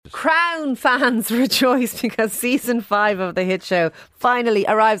Crown fans rejoice because season 5 of the hit show finally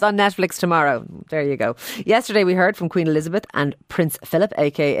arrives on Netflix tomorrow. There you go. Yesterday we heard from Queen Elizabeth and Prince Philip,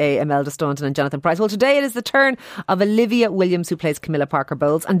 aka Imelda Staunton and Jonathan Pryce. Well, today it is the turn of Olivia Williams, who plays Camilla Parker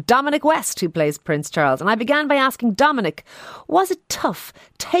Bowles, and Dominic West, who plays Prince Charles. And I began by asking Dominic, was it tough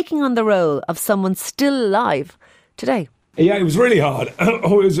taking on the role of someone still alive today? Yeah, it was really hard.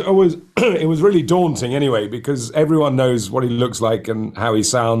 It was really daunting anyway, because everyone knows what he looks like and how he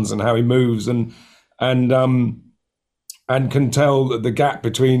sounds and how he moves, and can tell the gap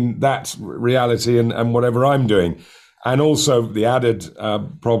between that reality and whatever I'm doing. And also the added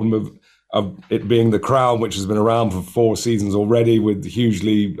problem of it being The Crown, which has been around for 4 seasons already, with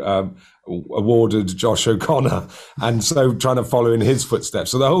hugely awarded Josh O'Connor, and so trying to follow in his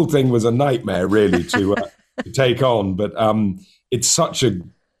footsteps. So the whole thing was a nightmare, really, to take on. But it's such a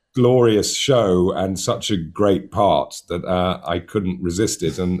glorious show and such a great part that I couldn't resist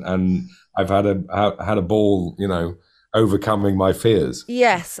it, and I've had a ball, overcoming my fears.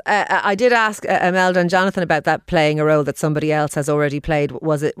 Yes, I did ask Imelda and Jonathan about that, playing a role that somebody else has already played.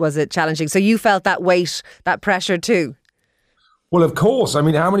 Was it challenging? So you felt that weight, that pressure too? Well, of course. I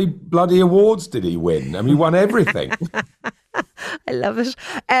mean, how many bloody awards did he win? I mean, he won everything. I love it.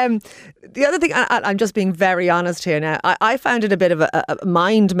 The other thing, I'm just being very honest here now, I found it a bit of a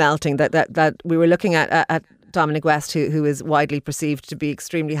mind melting that we were looking at Dominic West, who is widely perceived to be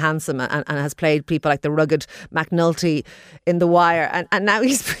extremely handsome and has played people like the rugged McNulty in The Wire. And now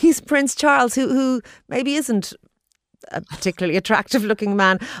he's Prince Charles, who maybe isn't a particularly attractive looking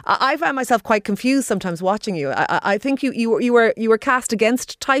man. I found myself quite confused sometimes watching you. I think you were cast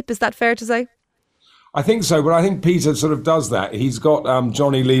against type. Is that fair to say? I think so, but I think Peter sort of does that. He's got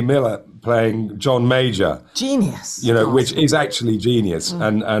Johnny Lee Miller playing John Major. Genius. Which is actually genius.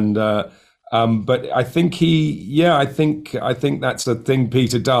 But I think I think that's the thing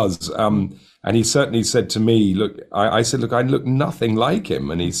Peter does. And he certainly said to me, look, I said, look, I look nothing like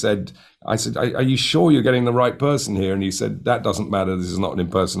him. And he said, I said, are you sure you're getting the right person here? And he said, that doesn't matter. This is not an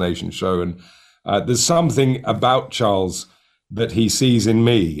impersonation show. And there's something about Charles that he sees in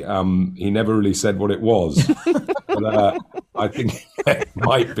me. He never really said what it was. But I think it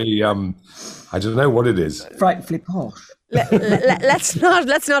might be, I don't know what it is. Frightfully posh. Let's not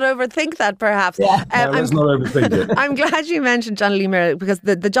overthink that, perhaps. Yeah. Let's not overthink it. I'm glad you mentioned John Lee Miller, because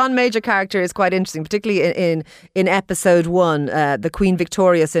the John Major character is quite interesting, particularly in episode 1, the Queen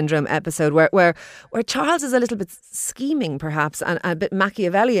Victoria Syndrome episode, where Charles is a little bit scheming, perhaps, and a bit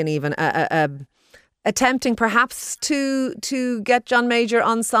Machiavellian even, attempting perhaps to get John Major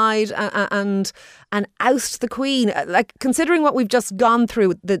on side and oust the Queen. Like, considering what we've just gone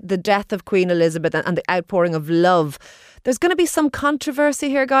through, the death of Queen Elizabeth and the outpouring of love, there's going to be some controversy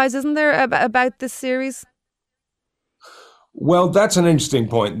here, guys, isn't there, about this series? Well, that's an interesting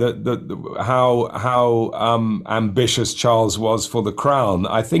point. How ambitious Charles was for the crown.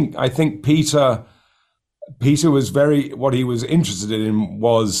 I think Peter was what he was interested in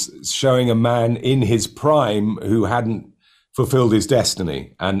was showing a man in his prime who hadn't fulfilled his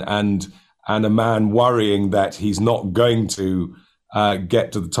destiny, and a man worrying that he's not going to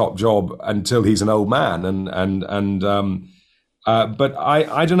get to the top job until he's an old man. But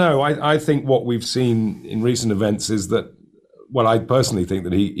I don't know. I think what we've seen in recent events is that, well, I personally think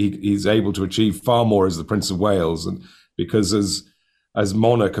that he's able to achieve far more as the Prince of Wales, and because as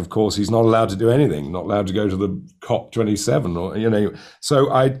monarch, of course, he's not allowed to do anything, not allowed to go to the COP27 or, So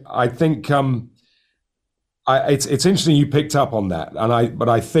I think it's interesting you picked up on that. But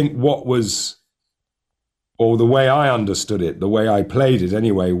I think the way I understood it, the way I played it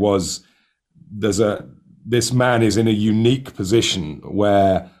anyway, was this man is in a unique position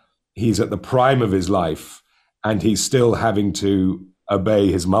where he's at the prime of his life and he's still having to obey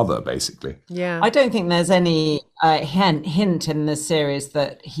his mother, basically. Yeah. I don't think there's any hint in this series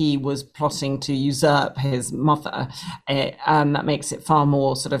that he was plotting to usurp his mother. That makes it far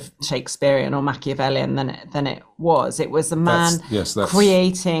more sort of Shakespearean or Machiavellian than it was. It was a man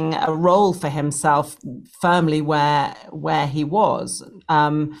creating a role for himself firmly where he was,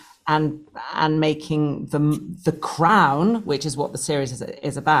 and making the crown, which is what the series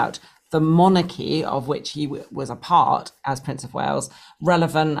is about, the monarchy of which he was a part as Prince of Wales,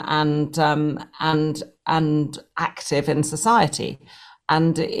 relevant and active in society.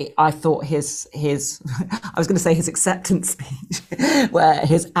 And I thought his I was going to say his acceptance speech, where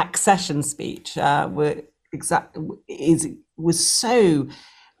his accession speech was so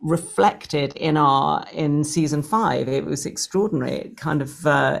reflected in season 5. It was extraordinary. It kind of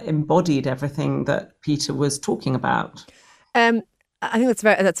embodied everything that Peter was talking about. I think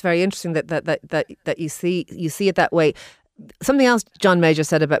that's very interesting that you see it that way. Something else John Major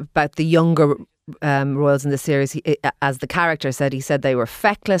said about the younger royals in the series, as the character said, he said they were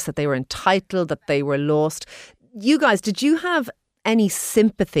feckless, that they were entitled, that they were lost. You guys, did you have any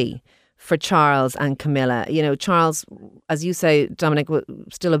sympathy for Charles and Camilla? You know, Charles, as you say, Dominic, was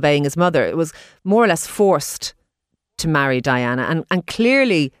still obeying his mother. It was more or less forced to marry Diana, and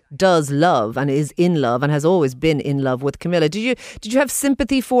clearly does love and is in love and has always been in love with Camilla. Did you have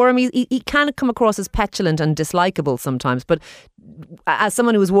sympathy for him? He can come across as petulant and dislikable sometimes, but as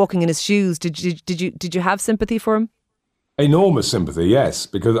someone who was walking in his shoes, did you have sympathy for him? Enormous sympathy, yes,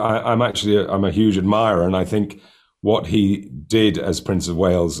 because I'm a huge admirer, and I think what he did as Prince of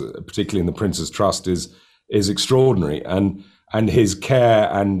Wales, particularly in the Prince's Trust, is extraordinary, and his care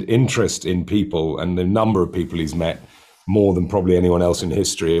and interest in people and the number of people he's met, more than probably anyone else in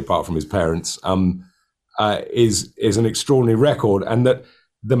history apart from his parents, is an extraordinary record. And that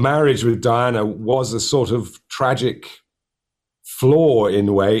the marriage with Diana was a sort of tragic flaw in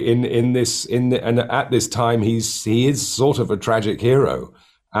a way and at this time he is sort of a tragic hero,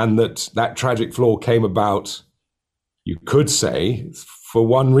 and that tragic flaw came about, you could say, for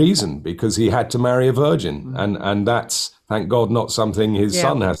one reason, because he had to marry a virgin, and that's, thank God, not something his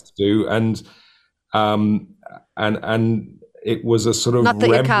son has to do. And it was a sort of not that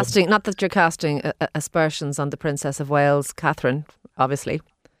you're casting aspersions on the Princess of Wales, Catherine, obviously.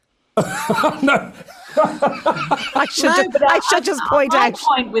 No. I should just point out.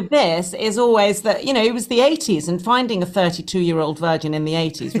 My point with this is always that, you know, it was the 80s, and finding a 32-year-old virgin in the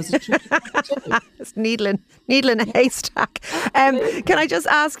 80s was a tricky thing to do. It's needling a haystack. Can I just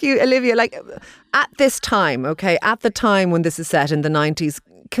ask you, Olivia, like, at this time, at the time when this is set in the 90s,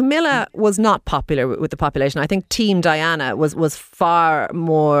 Camilla was not popular with the population. I think Team Diana was far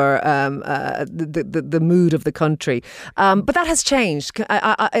more the mood of the country. But that has changed.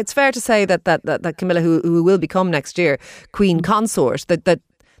 It's fair to say that Camilla, who will become next year Queen Consort, that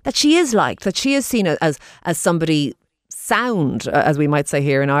she is liked, that she is seen as somebody sound, as we might say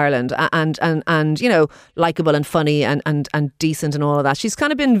here in Ireland, and you know, likeable and funny and decent and all of that. She's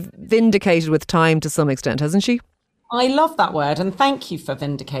kind of been vindicated with time to some extent, hasn't she? I love that word, and thank you for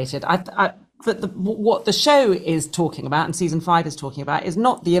vindicated. What the show is talking about, and season 5 is talking about, is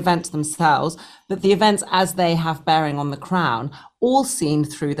not the events themselves, but the events as they have bearing on the crown, all seen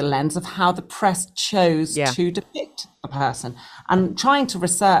through the lens of how the press chose to depict a person. And trying to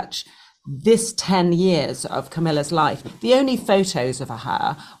research this 10 years of Camilla's life, the only photos of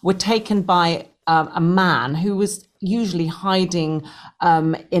her were taken by a man who was usually hiding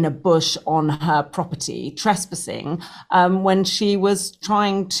in a bush on her property, trespassing, when she was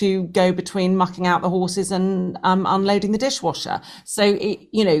trying to go between mucking out the horses and unloading the dishwasher. So,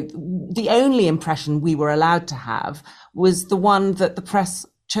 the only impression we were allowed to have was the one that the press,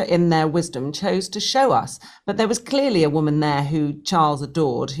 in their wisdom, chose to show us. But there was clearly a woman there who Charles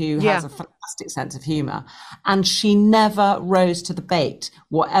adored, who has a fantastic sense of humour. And she never rose to the bait.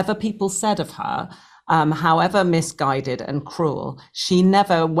 Whatever people said of her, however misguided and cruel, she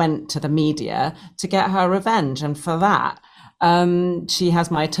never went to the media to get her revenge. And for that, she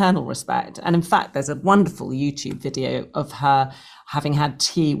has my eternal respect. And in fact, there's a wonderful YouTube video of her having had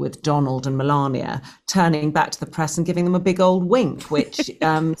tea with Donald and Melania, turning back to the press and giving them a big old wink, which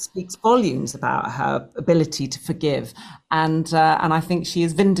speaks volumes about her ability to forgive. And I think she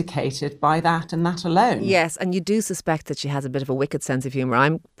is vindicated by that and that alone. Yes, and you do suspect that she has a bit of a wicked sense of humour.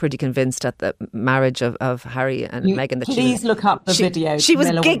 I'm pretty convinced at the marriage of Harry and Meghan that please look up the video. She was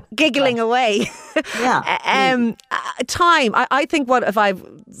giggling away. Yeah. Time. I think if I've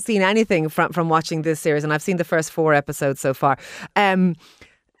seen anything from watching this series, and I've seen the first 4 episodes so far,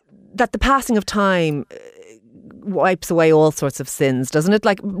 that the passing of time wipes away all sorts of sins, doesn't it?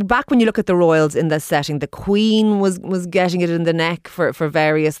 Like, back when you look at the royals in this setting, the Queen was getting it in the neck for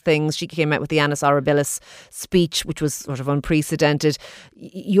various things. She came out with the Annus Horribilis speech, which was sort of unprecedented.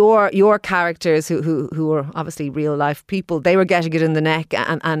 Your characters, who were obviously real life people, they were getting it in the neck,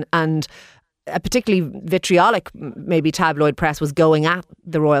 and a particularly vitriolic, maybe tabloid press was going at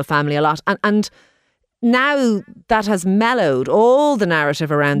the royal family a lot, and now that has mellowed. All the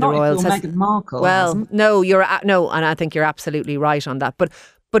narrative around the royals has. Meghan Markle. Well, no, and I think you're absolutely right on that. But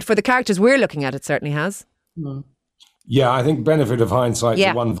for the characters we're looking at, it certainly has. Mm. Yeah, I think benefit of hindsight is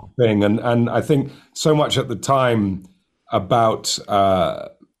a wonderful thing, and I think so much at the time about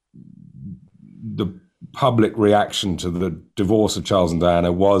the public reaction to the divorce of Charles and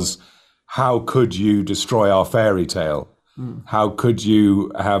Diana was, how could you destroy our fairy tale? How could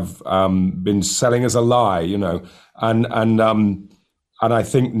you have been selling us a lie, you know? And I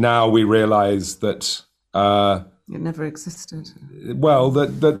think now we realise that it never existed. Well,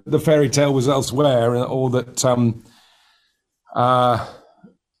 that the fairy tale was elsewhere, or that that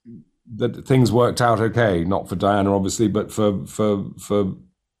things worked out okay, not for Diana obviously, but for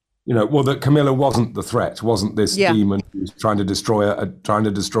that Camilla wasn't the threat, wasn't this demon who's trying to destroy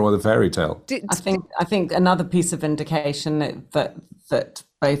the fairy tale. I think another piece of indication that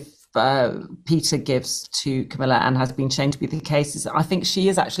both Peter gives to Camilla and has been shown to be the case is I think she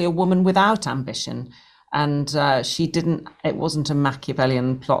is actually a woman without ambition, and it wasn't a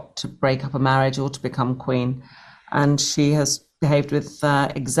Machiavellian plot to break up a marriage or to become queen, and she has behaved with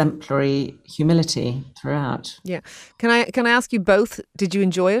exemplary humility throughout. Yeah. Can I ask you both, did you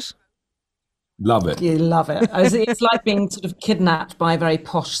enjoy it? Love it. You love it. It's like being sort of kidnapped by a very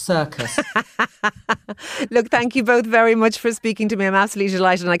posh circus. Look, thank you both very much for speaking to me. I'm absolutely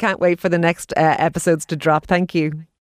delighted and I can't wait for the next episodes to drop. Thank you.